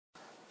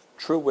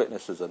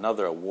TruWitness is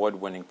another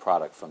award-winning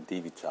product from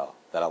DVTEL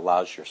that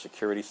allows your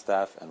security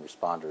staff and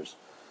responders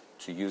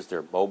to use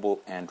their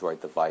mobile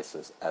Android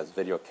devices as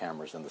video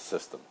cameras in the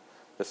system.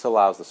 This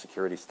allows the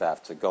security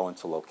staff to go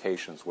into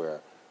locations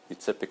where you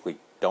typically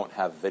don't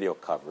have video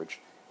coverage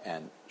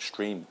and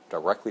stream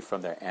directly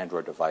from their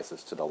Android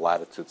devices to the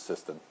Latitude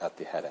system at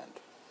the head end.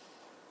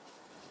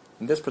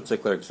 In this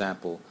particular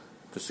example,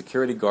 the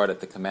security guard at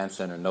the command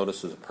center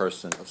notices a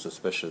person of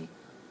suspicion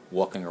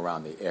walking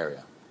around the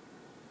area.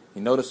 He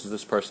notices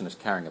this person is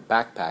carrying a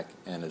backpack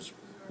and is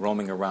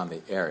roaming around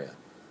the area.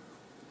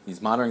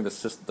 He's monitoring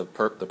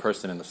the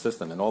person in the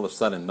system, and all of a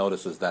sudden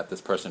notices that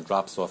this person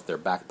drops off their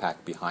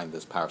backpack behind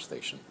this power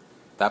station.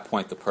 At that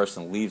point, the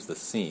person leaves the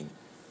scene,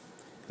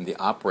 and the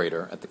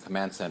operator at the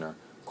command center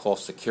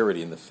calls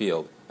security in the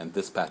field and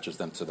dispatches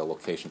them to the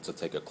location to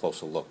take a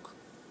closer look.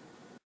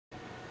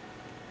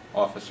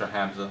 Officer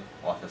Hamza,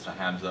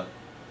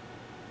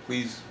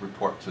 please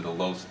report to the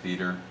Lowe's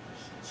Theater.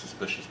 A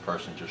suspicious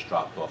person just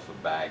dropped off a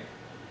bag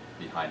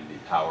behind the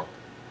power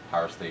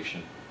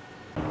station.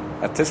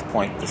 At this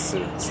point, the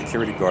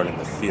security guard in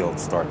the field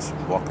starts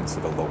walking to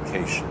the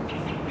location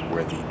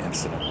where the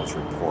incident was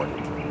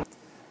reported.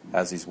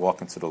 As he's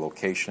walking to the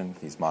location,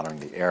 he's monitoring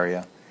the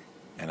area,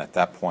 and at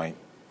that point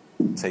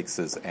takes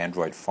his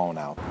Android phone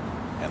out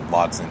and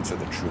logs into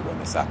the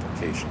TruWitness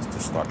applications to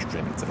start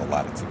streaming to the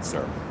Latitude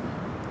server.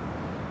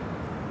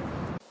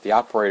 The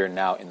operator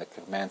now in the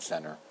command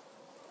center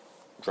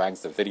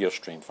drags the video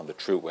stream from the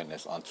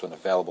TruWitness onto an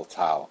available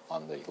tile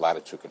on the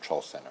Latitude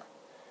Control Center.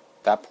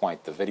 At that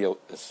point, the video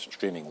is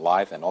streaming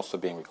live and also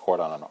being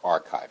recorded on an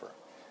archiver.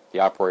 The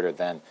operator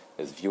then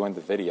is viewing the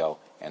video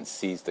and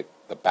sees the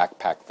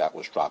backpack that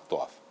was dropped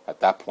off. At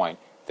that point,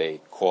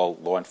 they call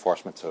law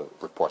enforcement to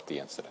report the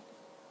incident.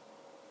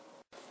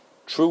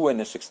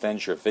 TruWitness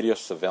extends your video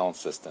surveillance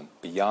system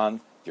beyond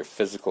your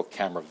physical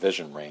camera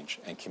vision range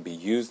and can be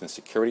used in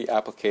security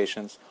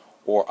applications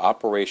or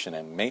operation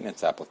and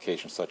maintenance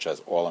applications such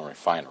as oil and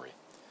refinery.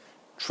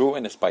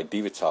 TruWitness by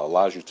DVTEL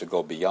allows you to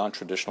go beyond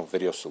traditional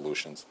video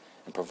solutions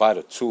and provide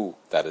a tool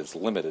that is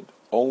limited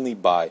only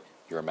by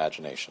your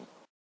imagination.